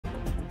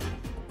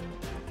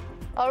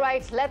All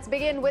right, let's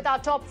begin with our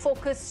top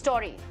focus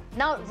story.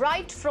 Now,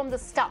 right from the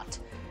start,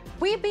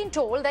 we've been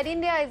told that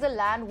India is a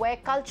land where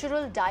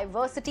cultural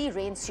diversity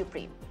reigns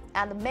supreme,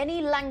 and the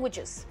many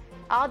languages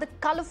are the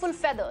colorful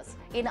feathers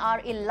in our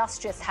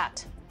illustrious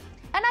hat.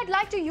 And I'd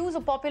like to use a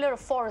popular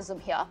aphorism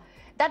here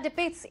that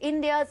depicts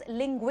India's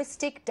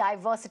linguistic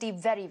diversity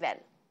very well.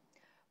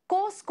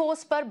 Kos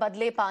kos par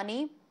badle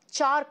pani,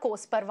 char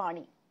kos par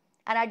vani.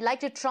 And I'd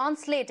like to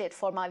translate it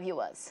for my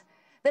viewers.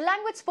 The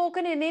language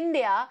spoken in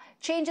India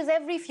changes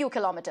every few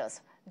kilometers,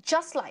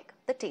 just like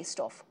the taste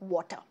of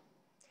water.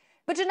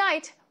 But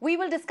tonight, we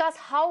will discuss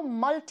how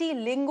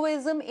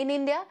multilingualism in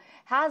India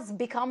has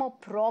become a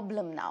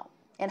problem now,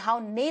 and how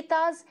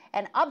netas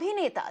and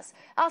abhinetas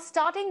are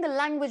starting the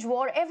language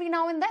war every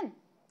now and then.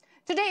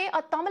 Today,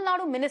 a Tamil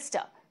Nadu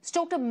minister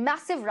stoked a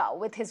massive row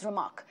with his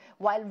remark.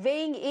 While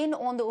weighing in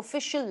on the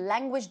official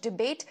language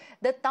debate,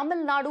 the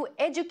Tamil Nadu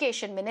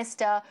education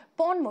minister,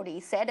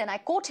 Ponmudi, said, and I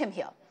quote him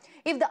here,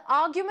 "If the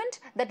argument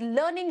that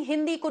learning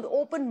Hindi could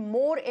open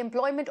more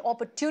employment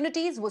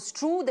opportunities was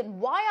true, then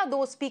why are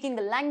those speaking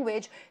the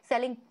language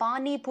selling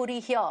pani puri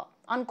here?"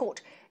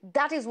 Unquote.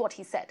 That is what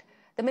he said.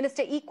 The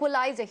minister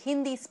equalized a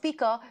Hindi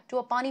speaker to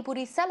a pani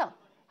puri seller.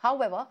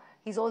 However,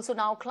 he's also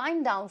now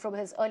climbed down from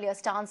his earlier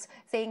stance,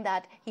 saying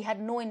that he had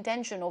no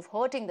intention of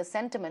hurting the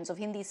sentiments of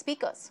Hindi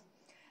speakers.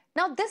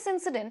 Now, this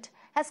incident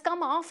has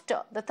come after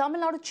the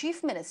Tamil Nadu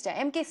Chief Minister,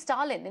 M.K.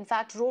 Stalin, in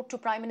fact, wrote to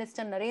Prime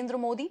Minister Narendra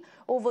Modi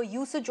over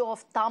usage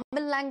of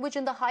Tamil language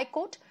in the High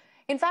Court.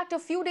 In fact, a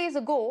few days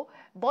ago,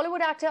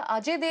 Bollywood actor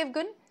Ajay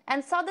Devgan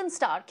and Southern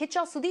star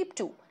Kicha Sudeep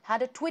too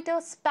had a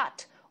Twitter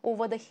spat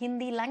over the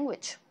Hindi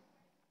language.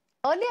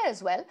 Earlier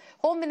as well,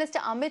 Home Minister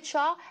Amit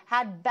Shah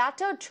had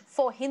battered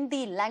for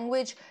Hindi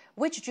language,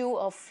 which drew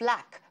a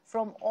flack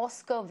from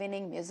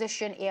Oscar-winning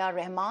musician A.R.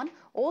 Rahman,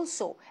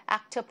 also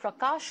actor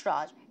Prakash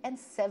Raj and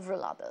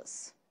several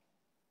others.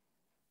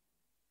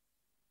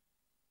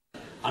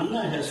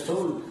 Anna has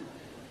told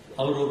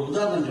அவர் ஒரு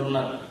உதாரணம்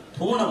சொன்னார்.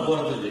 பூனை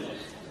போறதுக்கு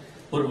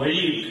ஒரு வழி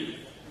இருக்கு.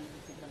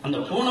 அந்த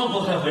பூனை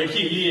போற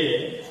வழியிலேயே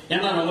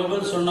ஏன்னா நம்ம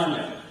பேர் சொன்னாங்க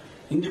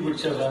ஹிந்தி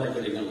படிச்சா வேலை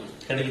கிடைக்கும்.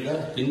 கிடைக்குதா?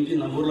 ஹிந்தி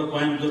நம்ம ஊர்ல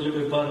கோயம்புத்தூர்ல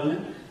போய் பாருங்க,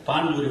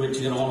 பான்பூரி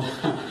வச்சுக்கிறோம்.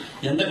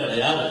 எந்த கடை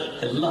யாரு?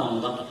 எல்லாம்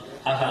அவன்தான்.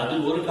 ஆக அது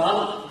ஒரு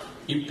காலம்.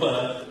 இப்ப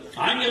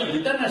ஆங்கிலம்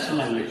இன்டர்நேஷனல்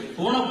லாங்குவேஜ்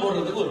பூனை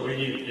போடுறதுக்கு ஒரு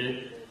வழி இருக்கு.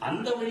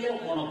 அந்த வழியா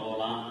பூனை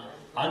போகலாம்.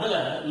 அதுல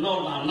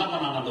இன்னொரு என்ன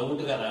பண்ணாங்க அந்த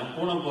வீட்டுக்காரன்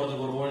பூனை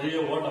போறதுக்கு ஒரு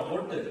வழியை ஓட்ட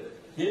போட்டு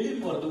எலி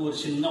போறதுக்கு ஒரு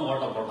சின்ன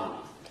ஓட்ட போட்டான்.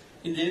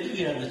 இது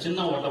எதுக்கு அந்த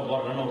சின்ன ஓட்ட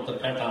போடுறேன்னு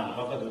ஒருத்தர் கேட்டாங்க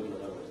பக்கத்துல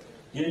இருக்கிறவர்.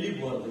 எலி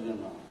போறதுக்கு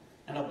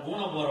ஏன்னா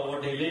பூனை போற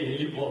ஓட்டையிலே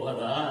எலி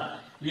போகாதா?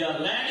 We are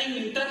learning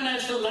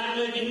international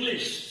language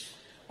English.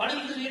 What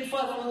is the need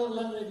for another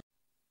language?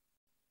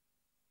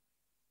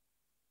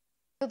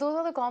 So those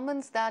are the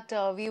comments that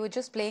we were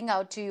just playing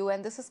out to you,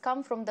 and this has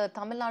come from the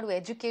Tamil Nadu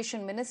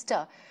Education Minister.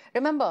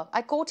 Remember,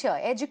 I quote here,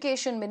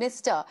 Education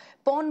Minister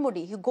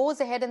Ponmudi, who goes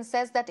ahead and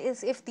says that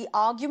if the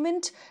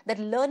argument that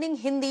learning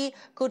Hindi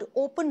could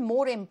open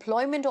more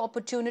employment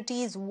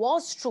opportunities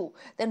was true,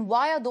 then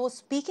why are those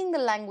speaking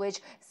the language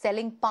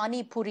selling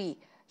pani puri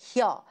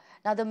here?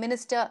 Now, the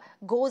minister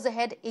goes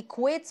ahead,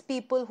 equates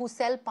people who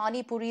sell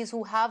pani puris,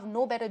 who have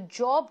no better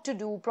job to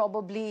do,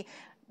 probably.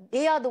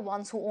 They are the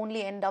ones who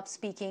only end up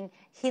speaking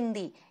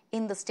Hindi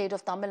in the state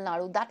of Tamil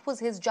Nadu. That was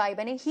his jibe.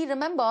 And he,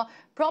 remember,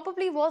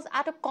 probably was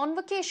at a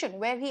convocation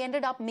where he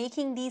ended up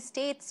making these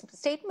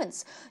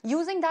statements,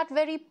 using that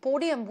very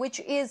podium, which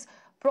is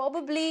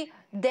probably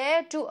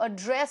there to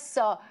address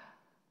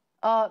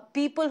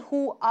people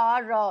who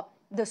are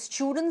the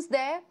students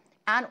there,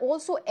 and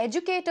also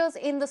educators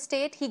in the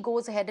state. He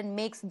goes ahead and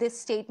makes this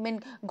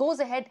statement, goes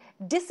ahead,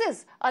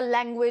 disses a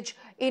language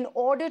in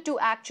order to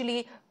actually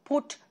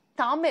put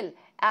Tamil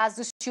as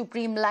the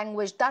supreme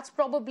language. That's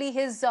probably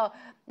his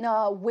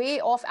way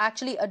of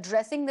actually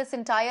addressing this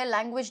entire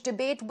language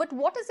debate. But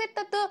what is it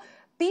that the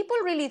people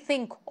really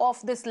think of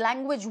this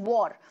language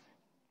war?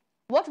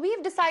 What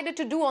we've decided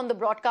to do on the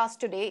broadcast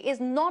today is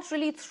not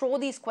really throw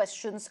these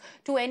questions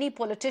to any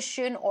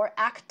politician or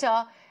actor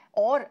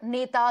or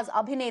netas,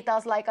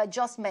 abhinetas like I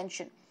just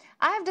mentioned.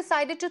 I have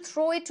decided to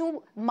throw it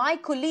to my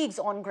colleagues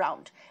on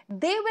ground.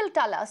 They will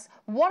tell us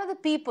what are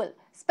the people,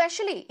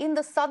 especially in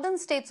the southern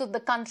states of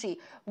the country,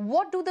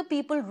 what do the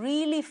people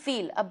really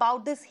feel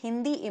about this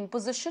Hindi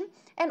imposition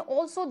and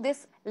also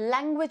this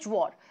language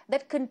war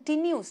that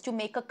continues to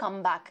make a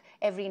comeback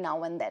every now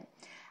and then.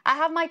 I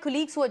have my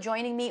colleagues who are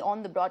joining me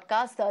on the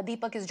broadcast.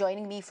 Deepak is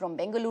joining me from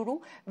Bengaluru.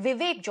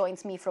 Vivek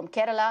joins me from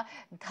Kerala.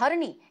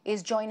 Dharani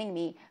is joining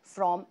me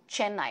from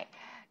Chennai.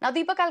 Now,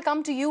 Deepak, I'll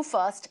come to you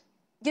first.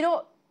 You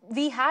know,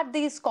 we had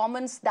these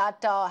comments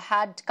that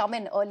had come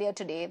in earlier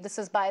today. This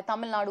is by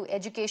Tamil Nadu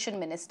Education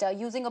Minister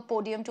using a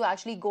podium to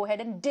actually go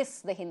ahead and diss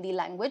the Hindi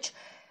language.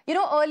 You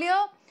know, earlier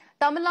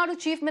Tamil Nadu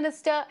Chief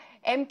Minister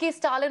M.K.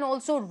 Stalin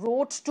also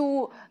wrote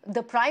to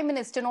the Prime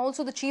Minister and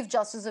also the Chief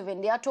Justice of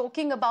India,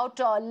 talking about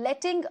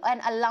letting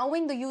and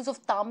allowing the use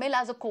of Tamil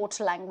as a court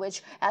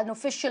language, an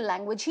official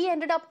language. He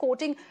ended up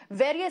quoting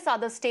various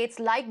other states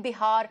like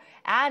Bihar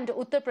and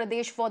Uttar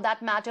Pradesh, for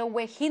that matter,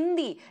 where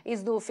Hindi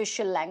is the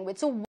official language.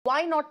 So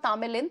why not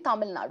Tamil in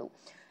Tamil Nadu?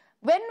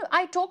 When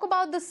I talk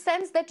about the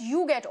sense that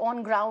you get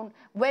on ground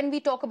when we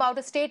talk about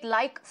a state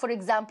like, for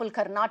example,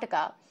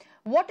 Karnataka,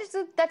 what is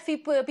it that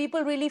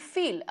people really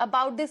feel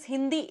about this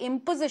Hindi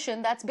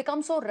imposition that's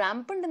become so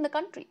rampant in the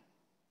country?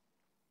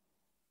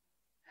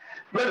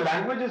 Well,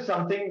 language is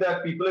something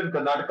that people in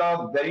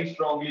Karnataka very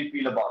strongly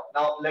feel about.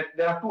 Now,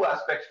 there are two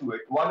aspects to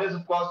it. One is,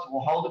 of course,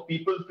 how the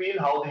people feel,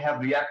 how they have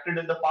reacted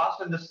in the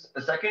past. And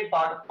the second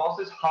part, of course,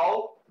 is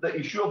how the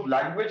issue of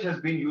language has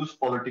been used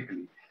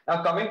politically.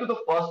 Now, coming to the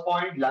first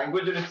point,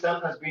 language in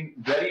itself has been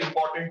very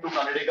important to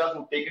Kannadigas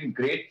who've taken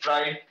great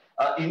pride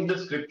in the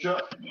scripture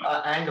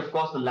and of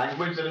course the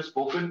language that is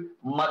spoken.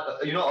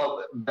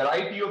 A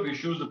variety of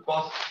issues, of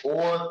course,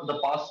 over the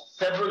past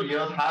several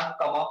years have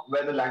come up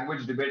where the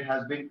language debate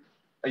has been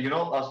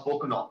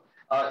spoken of.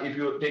 If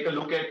you take a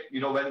look at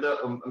when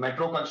the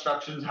metro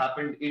constructions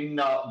happened in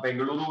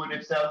Bengaluru in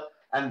itself,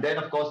 and then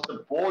of course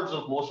the boards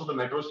of most of the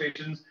metro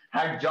stations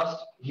had just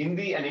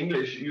Hindi and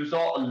English, you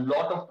saw a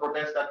lot of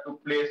protests that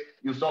took place.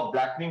 You saw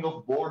blackening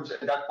of boards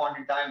at that point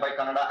in time by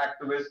Kannada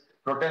activists,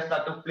 protests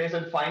that took place,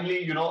 and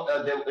finally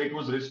it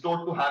was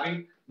restored to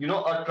having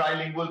a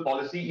trilingual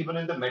policy even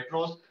in the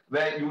metros,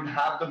 where you would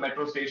have the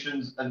metro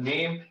stations a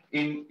name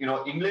in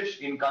English,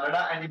 in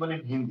Kannada, and even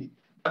in Hindi.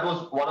 That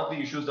was one of the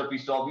issues that we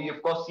saw. We,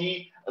 of course,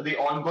 see the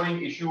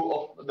ongoing issue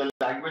of the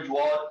language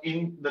war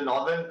in the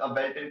northern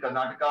belt in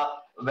Karnataka,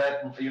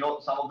 where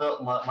some of the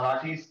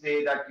Marathis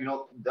say that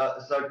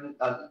the certain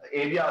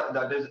area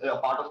that is a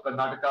part of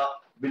Karnataka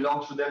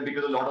belongs to them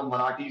because a lot of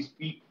Marathis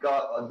speak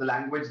the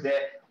language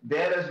there.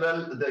 There as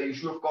well, the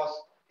issue, of course,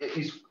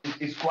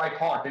 is quite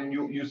hot, and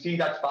you see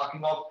that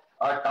sparking off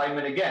time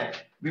and again.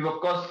 We've,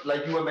 of course,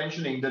 like you were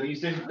mentioning, the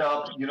recent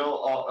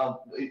the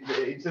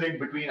incident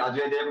between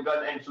Ajay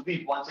Devgan and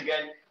Sudeep once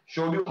again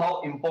showed you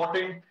how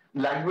important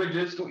language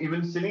is to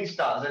even cine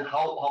stars and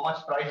how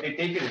much pride they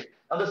take in it.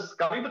 Now,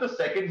 coming to the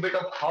second bit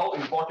of how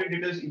important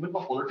it is even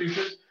for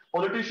politicians.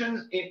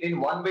 Politicians,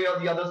 in one way or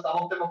the other, some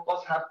of them, of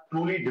course, have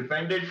truly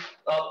defended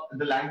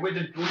the language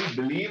and truly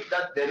believe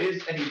that there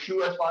is an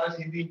issue as far as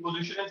Hindi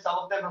imposition, and some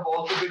of them have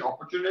also been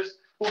opportunists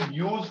who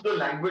use the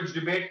language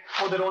debate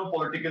for their own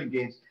political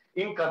gains.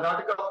 In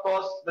Karnataka, of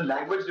course, the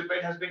language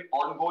debate has been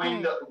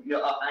ongoing,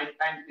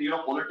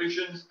 and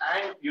politicians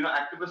and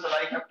activists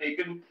alike have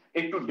taken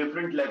it to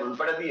different levels.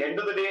 But at the end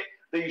of the day,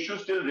 the issue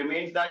still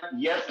remains that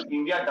yes,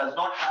 India does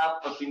not have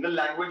a single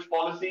language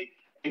policy.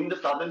 In the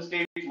southern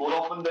states, more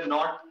often than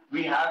not,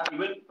 we have,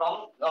 even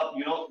from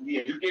the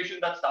education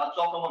that starts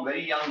off from a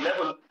very young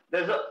level,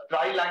 there's a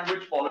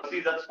tri-language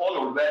policy that's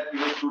followed, where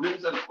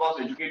students are, of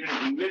course, educated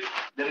in English.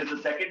 There is a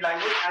second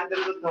language and there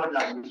is a third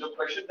language. So, the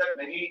question that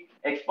many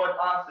experts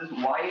ask is,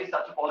 why is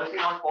such a policy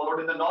not followed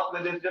in the north,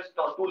 where there's just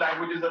two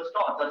languages that's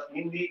taught, that's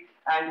Hindi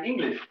and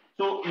English.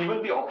 So,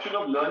 even the option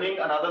of learning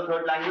another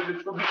third language,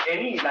 which could be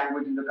any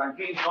language in the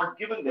country, is not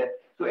given there.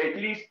 So, at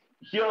least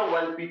here,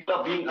 while people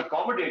are being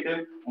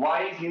accommodative,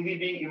 why is Hindi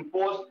being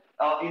imposed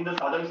in the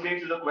southern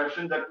states is a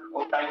question that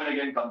time and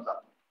again comes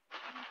up.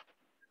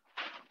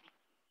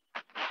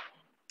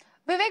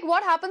 Vivek,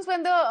 what happens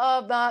when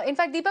in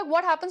fact, Deepak,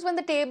 what happens when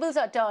the tables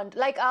are turned?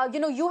 Like,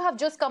 you have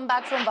just come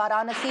back from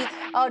Varanasi,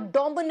 a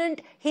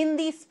dominant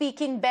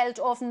Hindi-speaking belt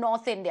of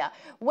North India.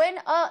 When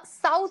a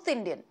South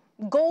Indian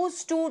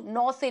goes to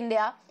North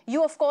India,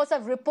 you, of course,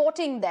 are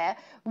reporting there.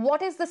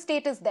 What is the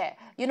status there?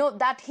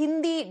 That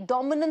Hindi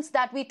dominance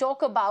that we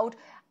talk about,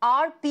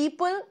 are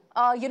people,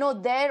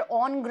 there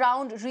on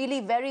ground really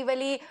very,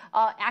 very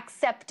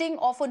accepting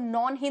of a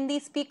non-Hindi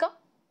speaker?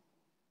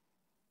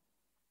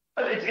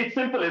 It's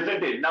simple,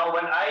 isn't it? Now,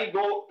 when I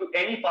go to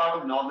any part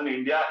of northern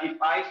India,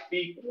 if I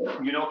speak,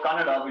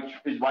 Kannada, which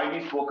is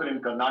widely spoken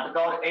in Karnataka,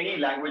 or any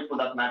language for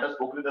that matter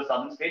spoken in the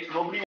southern states,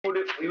 nobody would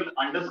even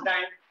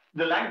understand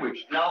the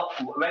language. Now,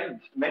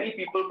 when many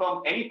people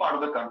from any part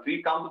of the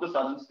country come to the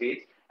southern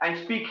states and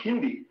speak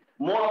Hindi,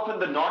 more often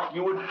than not,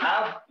 you would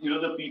have,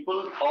 the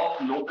people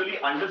of locally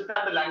understand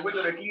the language,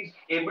 or at least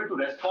able to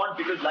respond,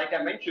 because like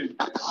I mentioned,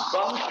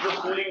 from the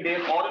schooling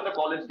days or in the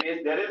college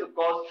days, there is, of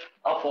course,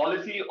 a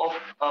policy of,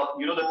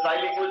 the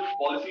trilingual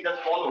policy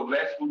that's followed,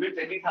 where students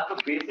at least have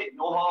the basic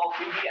know-how of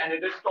Hindi and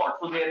it is taught,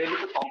 so they are able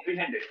to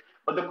comprehend it.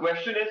 But the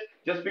question is,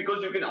 just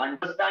because you can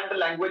understand the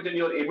language and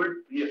you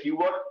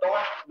were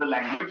taught the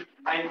language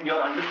and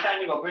your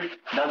understanding of it,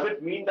 does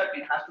it mean that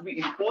it has to be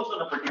imposed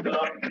on a particular,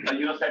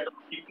 set of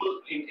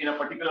people in a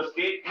particular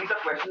state? These are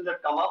questions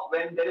that come up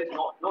when there is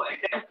no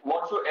attempt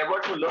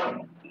whatsoever to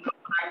learn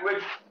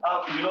language,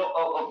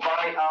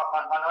 by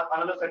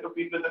another set of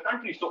people in the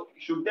country. So,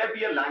 should there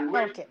be a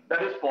language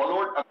that is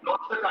followed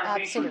across the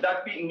country? Absolutely. Should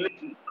that be English?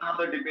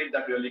 Another debate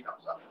that really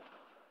comes up.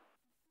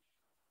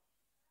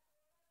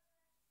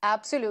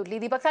 Absolutely,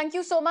 Deepak. Thank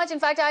you so much. In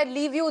fact, I'd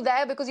leave you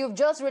there because you've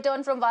just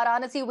returned from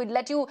Varanasi. We'd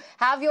let you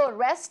have your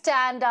rest,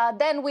 and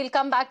then we'll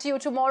come back to you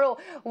tomorrow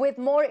with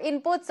more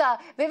inputs.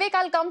 Vivek,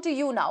 I'll come to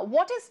you now.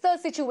 What is the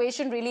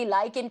situation really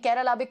like in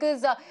Kerala?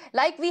 Because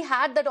like we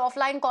had that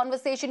offline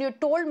conversation, you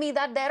told me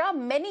that there are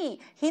many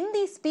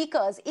Hindi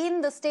speakers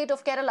in the state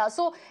of Kerala.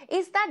 So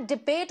is that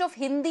debate of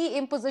Hindi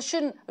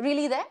imposition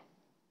really there?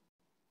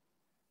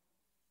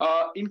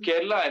 In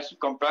Kerala, as you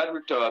compare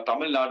with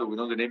Tamil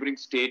Nadu, the neighboring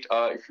state,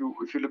 if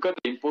you look at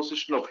the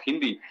imposition of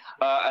Hindi,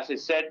 as I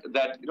said,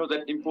 that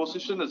that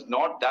imposition is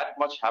not that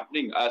much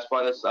happening as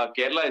far as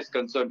Kerala is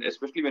concerned,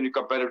 especially when you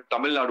compare it to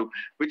Tamil Nadu,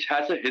 which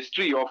has a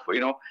history of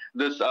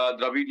this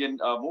Dravidian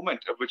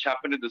movement, which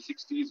happened in the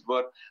 60s,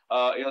 where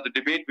the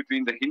debate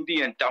between the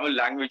Hindi and Tamil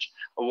language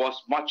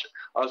was much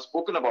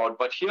spoken about.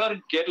 But here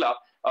in Kerala,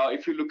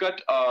 if you look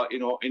at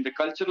in the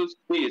cultural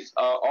space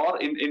or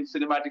in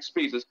cinematic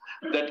spaces,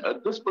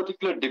 that this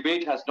particular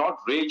debate has not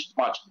raged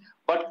much.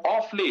 But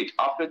of late,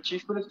 after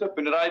Chief Minister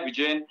Pinarayi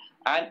Vijayan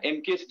and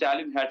M.K.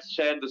 Stalin had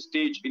shared the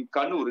stage in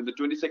Kannur in the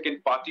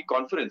 22nd Party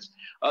Conference,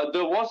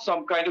 there was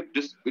some kind of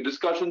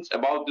discussions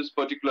about this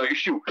particular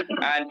issue.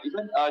 And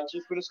even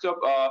Chief Minister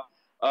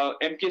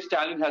M.K.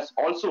 Stalin has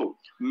also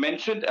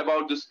mentioned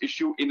about this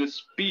issue in his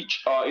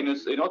speech, in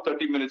his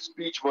 30-minute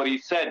speech, where he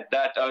said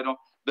that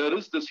there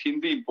is this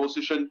Hindi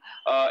imposition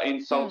in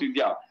South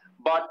India.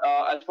 But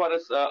as far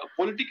as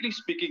politically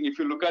speaking, if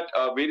you look at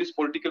various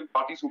political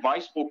parties whom I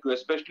spoke to,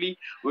 especially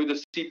with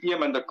the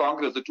CPM and the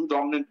Congress, the two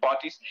dominant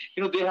parties,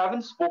 they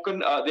haven't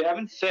spoken, they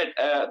haven't said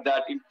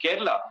that in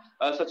Kerala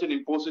such an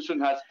imposition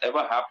has ever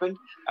happened.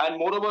 And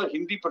moreover,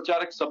 Hindi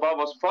Pracharak Sabha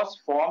was first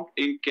formed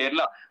in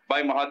Kerala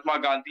by Mahatma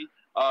Gandhi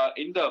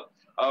in the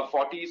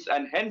 40s,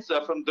 and hence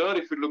from there,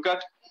 if you look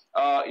at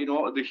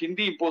the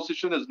Hindi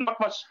imposition is not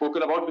much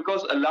spoken about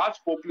because a large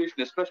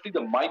population, especially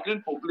the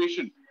migrant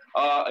population,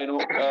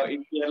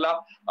 in Kerala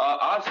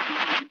are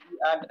speaking Hindi,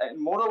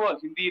 and moreover,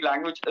 Hindi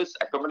language is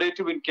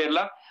accommodative in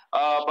Kerala.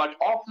 But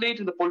of late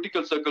in the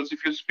political circles,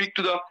 if you speak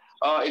to the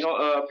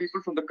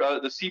people from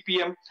the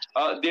CPM,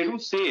 they do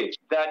say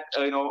that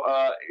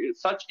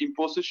such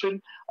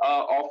imposition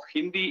of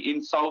Hindi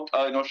in South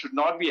should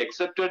not be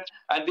accepted,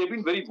 and they've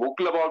been very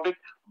vocal about it.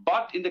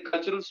 But in the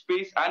cultural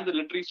space and the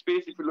literary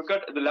space, if you look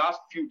at the last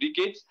few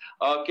decades,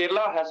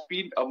 Kerala has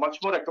been much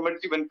more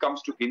accommodative when it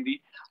comes to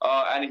Hindi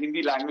and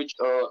Hindi language,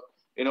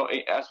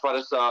 as far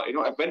as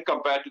when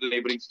compared to the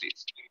neighboring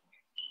states.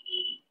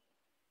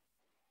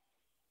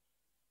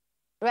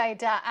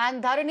 Right.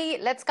 And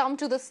Dharani, let's come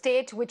to the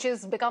state which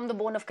has become the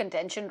bone of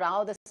contention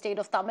now, the state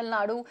of Tamil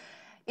Nadu.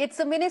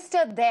 It's a minister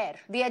there,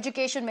 the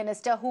education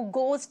minister, who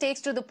takes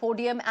to the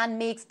podium and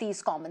makes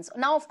these comments.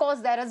 Now, of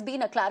course, there has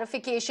been a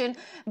clarification.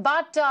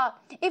 But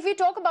if we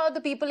talk about the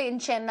people in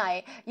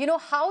Chennai,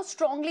 how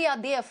strongly are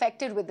they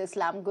affected with this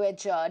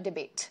language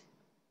debate?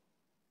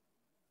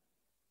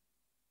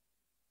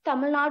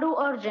 Tamil Nadu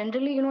or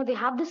generally, they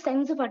have this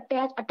sense of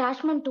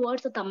attachment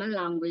towards the Tamil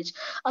language.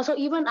 So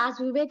even as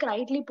Vivek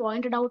rightly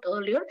pointed out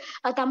earlier,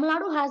 Tamil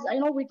Nadu has,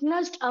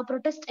 witnessed a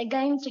protest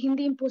against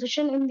Hindi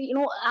imposition in the,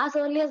 as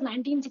early as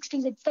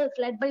 1960s itself,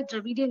 led by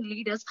Dravidian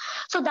leaders.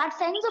 So that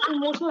sense of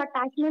emotional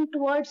attachment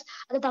towards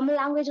the Tamil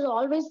language has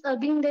always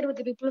been there with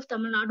the people of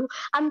Tamil Nadu,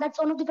 and that's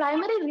one of the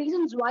primary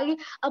reasons why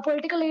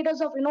political leaders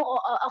of,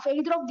 of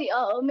either of the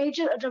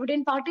major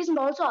Dravidian parties and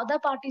also other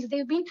parties,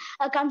 they've been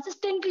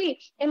consistently,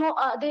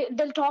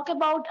 they'll talk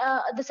about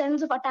the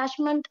sense of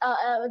attachment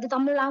the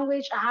Tamil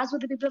language has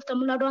with the people of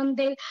Tamil Nadu, and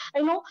they,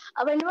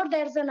 whenever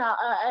there's an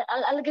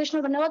allegation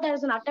or whenever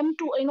there's an attempt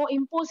to,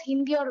 impose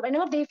Hindi, or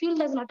whenever they feel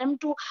there's an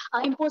attempt to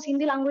impose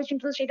Hindi language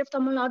into the state of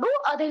Tamil Nadu,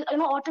 they'll,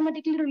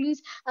 automatically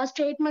release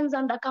statements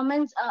and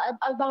comments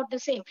about the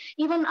same.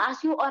 Even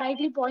as you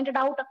rightly pointed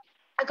out,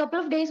 a couple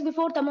of days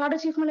before, Tamil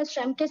Nadu Chief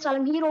Minister M.K.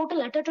 Stalin, he wrote a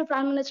letter to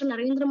Prime Minister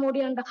Narendra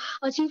Modi and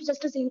Chief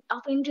Justice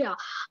of India,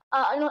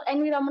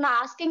 N.V. Ramana,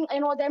 asking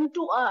them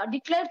to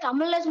declare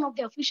Tamil as one of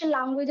the official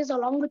languages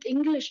along with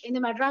English in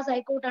the Madras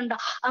High Court and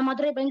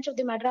Madurai bench of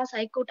the Madras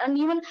High Court. And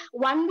even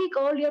 1 week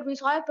earlier, we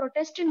saw a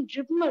protest in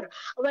Jibmar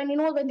when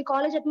when the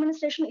college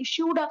administration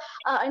issued a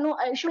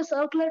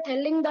circular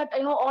telling that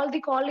all the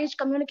college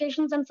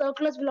communications and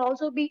circulars will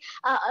also be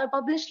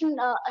published in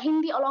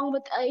Hindi along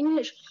with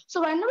English.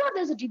 So whenever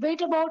there's a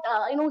debate about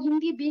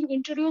Hindi being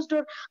introduced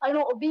or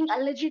being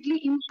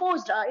allegedly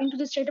imposed into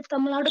the state of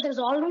Tamil Nadu, there's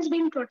always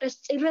been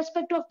protests,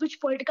 irrespective of which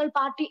political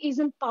party is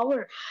in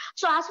power.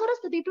 So as far as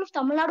the people of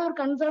Tamil Nadu are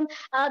concerned,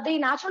 they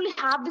naturally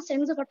have the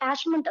sense of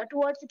attachment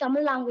towards the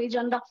Tamil language,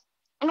 and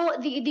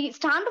the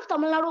stand of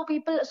Tamil Nadu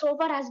people so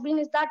far has been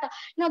is that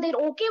they're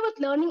okay with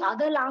learning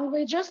other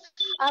languages,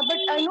 but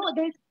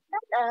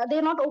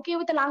they're not okay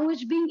with the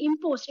language being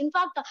imposed. In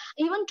fact,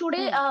 even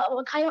today,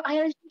 Higher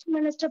Education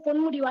Minister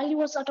Ponmudi, while he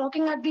was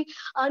talking at the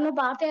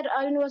Bharatiya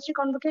University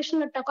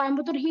convocation at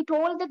Coimbatore, he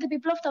told that the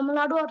people of Tamil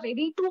Nadu are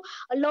ready to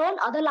learn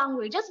other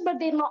languages, but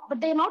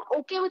they're not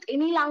okay with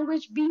any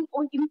language being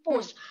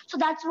imposed. So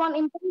that's one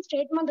important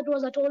statement that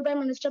was told by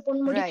Minister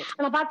Ponmudi. Right.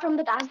 And apart from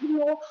that, as we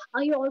know,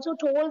 he also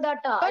told that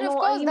but of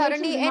course, he made some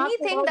Dharani, remarks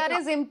anything about that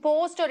is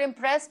imposed or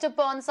impressed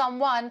upon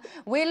someone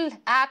will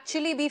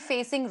actually be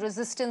facing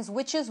resistance,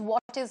 which is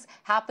what is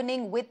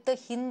happening with the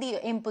Hindi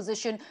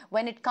imposition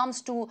when it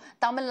comes to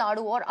Tamil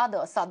Nadu or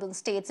other southern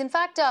states. In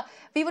fact,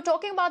 we were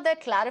talking about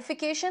that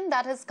clarification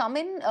that has come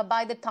in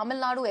by the Tamil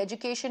Nadu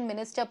Education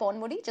Minister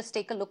Ponmudi. Just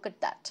take a look at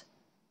that.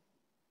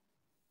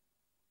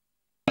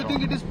 I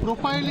think it is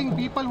profiling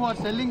people who are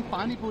selling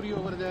pani puri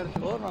over there.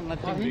 Oh, no,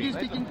 nothing.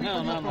 Hindi-speaking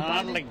people. No,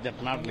 not like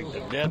that, not like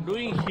that. They are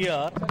doing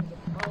here,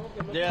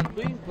 they are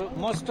doing,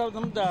 most of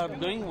them, they are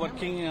doing,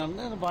 working on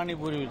the pani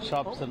puri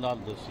shops and all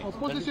those things.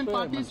 Opposition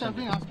parties have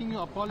been asking you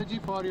apology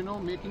for,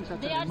 making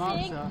such They a are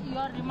remarks. saying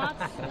your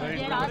remarks,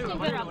 they are asking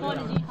for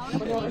apology. How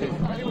do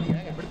you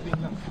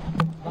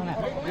Do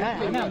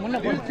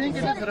you think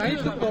it is right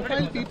to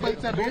profile people,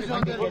 sir, based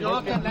on their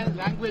job and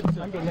language,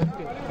 sir?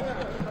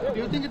 Do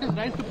you think it is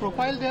right to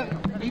profile their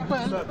people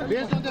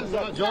based on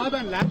their job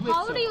and language,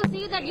 How sir? do you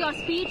see that your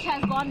speech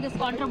has gone this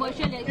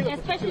controversial,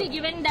 especially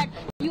given that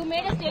you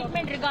made a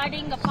statement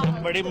regarding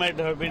Somebody might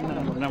have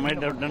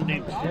done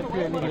it.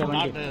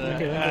 Not,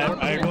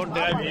 I don't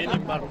have any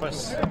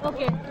purpose.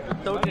 Okay.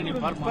 Without any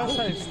purpose,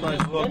 it's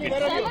working.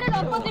 Several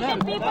opposition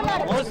people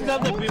are... Most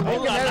of the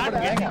people are not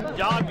getting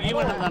job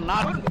even in the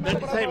north.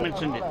 That's why I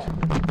mentioned it.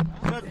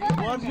 Sir,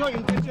 was your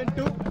intention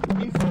to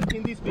insult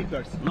Hindi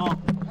speakers? No,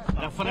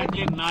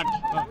 definitely not.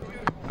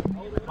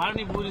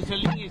 Pani puri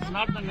selling is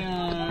not an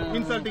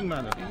Insulting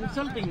manner.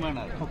 insulting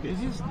manner. Okay.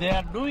 This is, they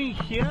are doing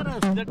here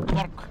as that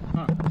work.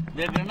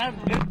 They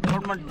cannot get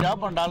government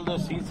job and all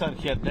those things are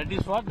here. That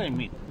is what I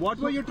mean. What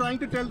were you trying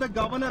to tell the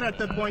governor at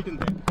that point in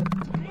time?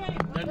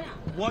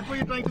 What were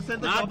you trying to say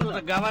the Not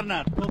to governor? the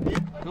governor,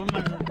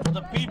 to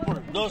the people,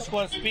 those who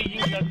are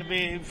speaking that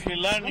way. If you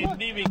learn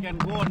Hindi, we can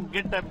go and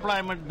get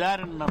employment there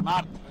in the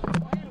north.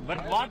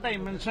 But what I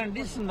mentioned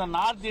is in the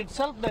north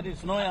itself there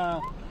is no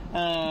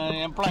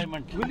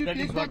employment. Will you That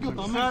is take what back your I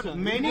comment, sir?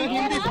 Many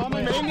Hindi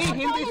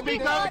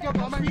speakers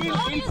feel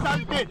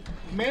insulted.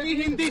 Many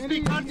Hindi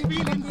speakers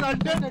feel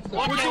insulted. An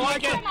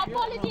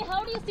apology,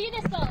 how do you see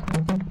this, sir?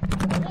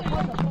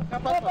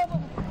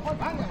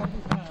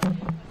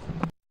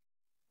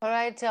 All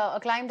right, a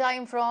climb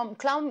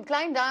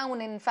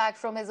down, in fact,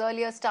 from his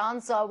earlier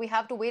stance. We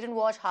have to wait and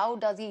watch how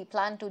does he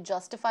plan to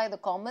justify the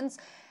comments.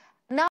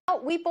 Now,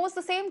 we pose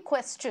the same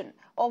question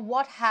of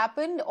what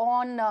happened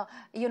on,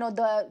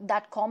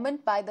 that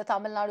comment by the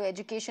Tamil Nadu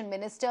Education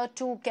Minister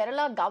to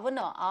Kerala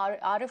Governor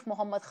Arif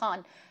Muhammad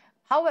Khan.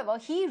 However,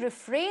 he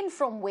refrained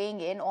from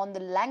weighing in on the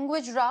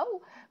language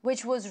row,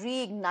 which was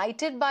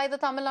reignited by the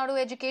Tamil Nadu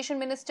Education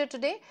Minister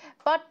today.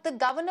 But the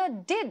governor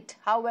did,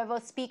 however,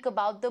 speak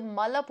about the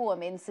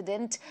Malappuram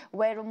incident,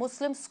 where a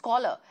Muslim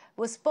scholar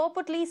was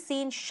purportedly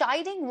seen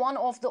chiding one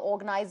of the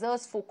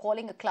organizers for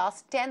calling a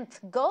class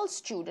 10th girl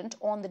student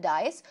on the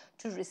dais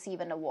to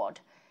receive an award.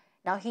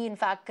 Now, he in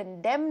fact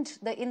condemned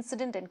the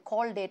incident and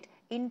called it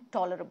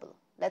intolerable.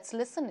 Let's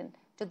listen in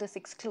to this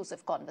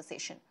exclusive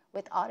conversation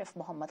with Arif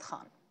Muhammad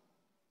Khan.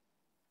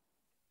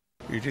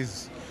 It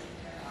is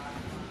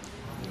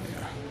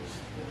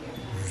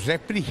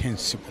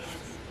reprehensible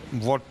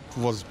what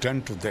was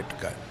done to that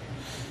girl.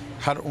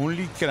 Her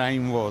only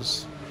crime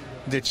was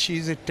that she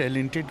is a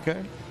talented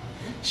girl.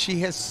 She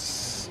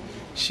has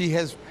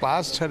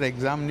passed her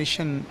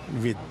examination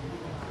with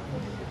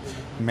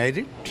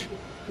merit,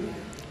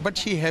 but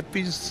she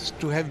happens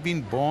to have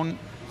been born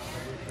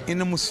in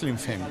a Muslim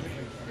family.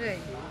 Right.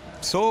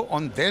 So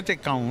on that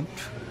account,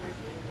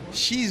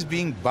 she is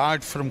being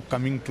barred from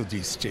coming to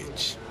the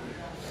stage.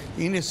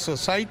 In a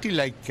society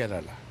like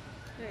Kerala,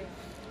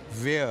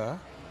 where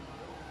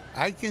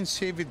I can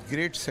say with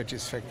great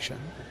satisfaction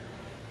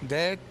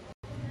that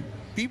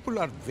people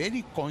are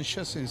very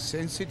conscious and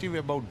sensitive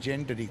about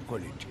gender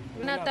equality.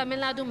 Tamil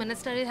Nadu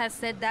minister has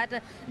said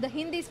that the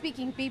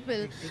Hindi-speaking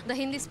people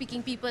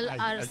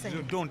are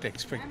saying. Don't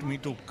expect me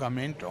to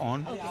comment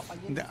on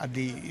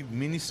the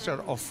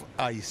minister of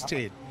a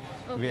state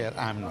where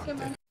I am not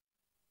there.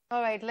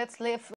 All right, let's leave.